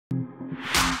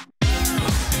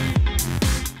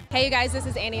Hey you guys, this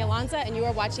is Ilonzeh and you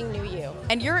are watching New You.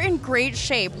 And you're in great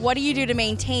shape. What do you do to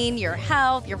maintain your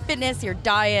health, your fitness, your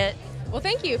diet? Well,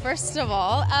 thank you, first of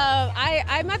all.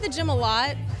 I'm at the gym a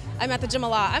lot. I'm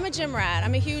a gym rat.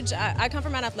 I come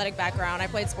from an athletic background. I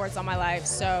played sports all my life,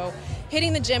 so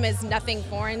hitting the gym is nothing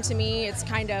foreign to me. It's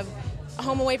kind of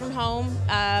home away from home,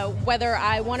 whether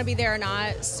I want to be there or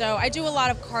not. So I do a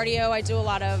lot of cardio. I do a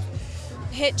lot of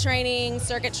HIIT training,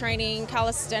 circuit training,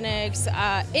 calisthenics,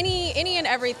 any and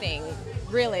everything,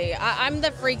 really. I'm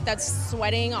the freak that's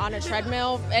sweating on a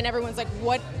treadmill, and everyone's like,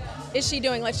 what is she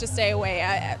doing? Let's just stay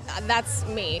away. That's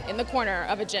me in the corner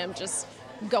of a gym, just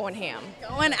going ham.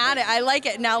 Going at it. I like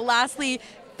it. Now, lastly,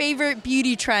 favorite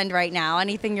beauty trend right now?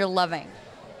 Anything you're loving?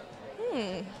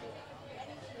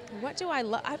 What do I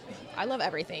love? I love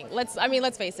everything. Let's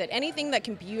face it. Anything that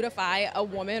can beautify a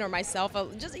woman or myself,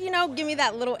 just, give me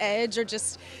that little edge, or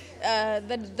just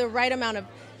the right amount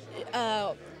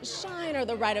of shine, or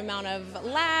the right amount of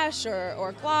lash,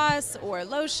 or gloss, or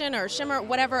lotion, or shimmer,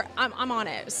 whatever. I'm on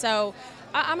it. So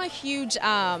I'm a huge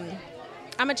I'm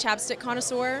a chapstick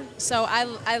connoisseur. So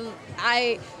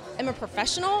I am a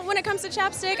professional when it comes to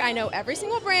chapstick. I know every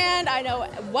single brand. I know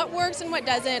what works and what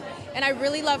doesn't. And I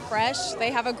really love Fresh. They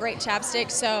have a great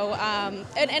chapstick. So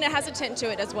and it has a tint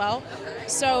to it as well.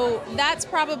 So that's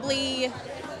probably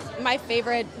my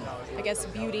favorite, I guess,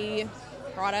 beauty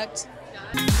product.